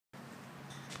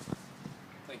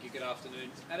good afternoon.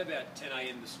 At about 10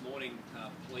 a.m. this morning,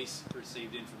 police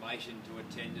received information to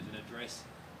attend at an address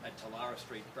at Talara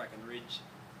Street, Bracken Ridge.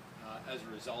 As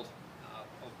a result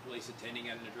of police attending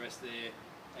at an address there,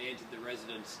 they entered the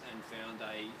residence and found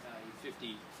a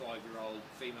 55-year-old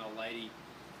female lady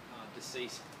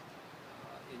deceased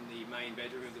in the main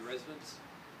bedroom of the residence.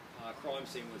 A crime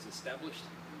scene was established,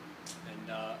 and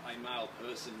a male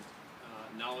person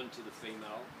known to the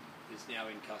female is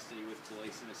now in custody with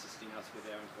police and assisting us with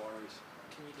our inquiries.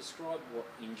 Can you describe what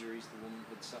injuries the woman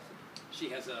had suffered?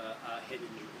 She has a head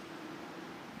injury.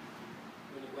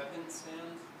 Any weapons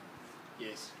found?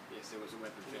 Yes, there was a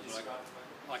weapon found.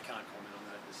 I can't comment on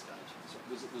that at this stage. So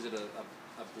was it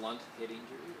a blunt head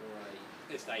injury or a...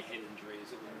 It's a head injury,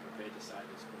 is it? We're prepared to say at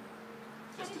this point.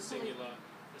 Just a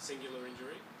singular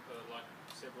injury, like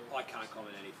several... I can't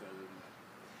comment any further than that.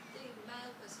 The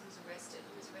male person was arrested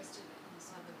on the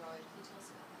side of the road. Can you tell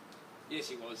us about that? Yes,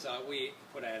 he was. We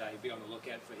put out a be on the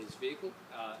lookout for his vehicle,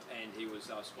 and he was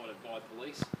spotted by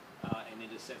police and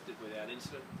intercepted without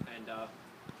incident, and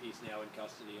he's now in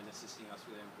custody and assisting us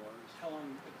with our inquiries. How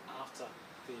long after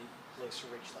the police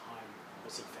reached the home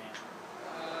was he found?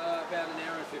 About an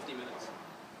hour and 50 minutes.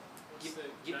 What's the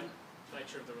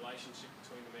nature of the relationship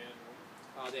between the man and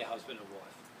woman? They're husband and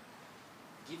wife.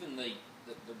 Given the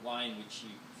way in which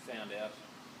you found out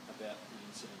about the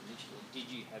incident initially, did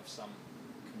you have some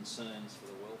concerns for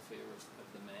the welfare of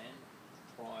the man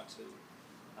prior to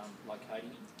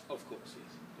locating him? Of course,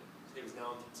 yes. There was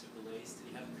no intent to release. Did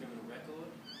he have a criminal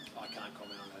record? I can't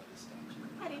comment on that at this stage.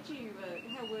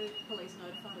 How were police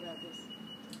notified about this?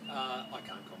 I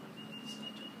can't comment on that at this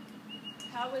stage.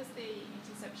 How was the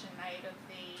interception made of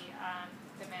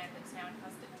the man that's now in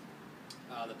custody?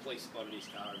 The police spotted his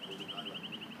car and pulled him over.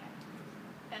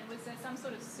 Okay. And was there some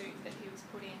sort of suit that he was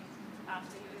put in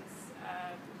after he was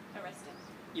arrested?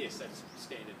 Yes, that's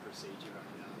standard procedure.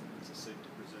 It's a suit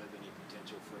to preserve any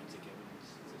potential forensic evidence.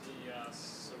 Did he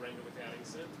surrender without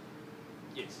incident?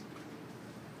 Yes.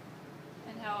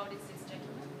 And how old is this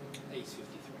gentleman? He's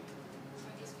 53. So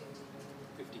he's 50.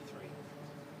 53.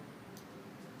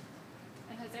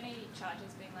 And has any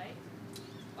charges been laid?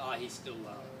 He's still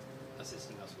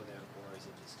assisting us with our inquiries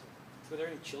at this time. Were there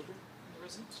any children in the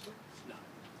residence? No.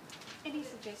 Any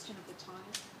suggestion of the time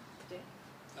of death?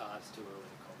 It's too early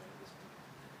to comment at this point.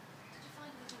 Did you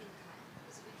find anything in the car?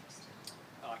 Was of interest?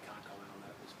 I can't comment on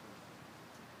that at this point.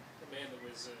 The man that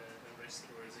was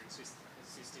arrested or is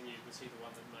assisting you, was he the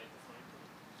one that made the phone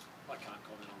call? I can't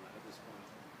comment on that at this point.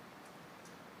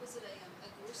 Was it a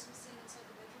gruesome scene inside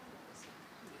the bedroom? Or was it?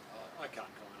 I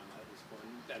can't comment on that at this point,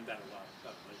 and that'll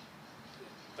leave.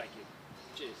 Thank you.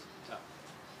 Cheers. Ta.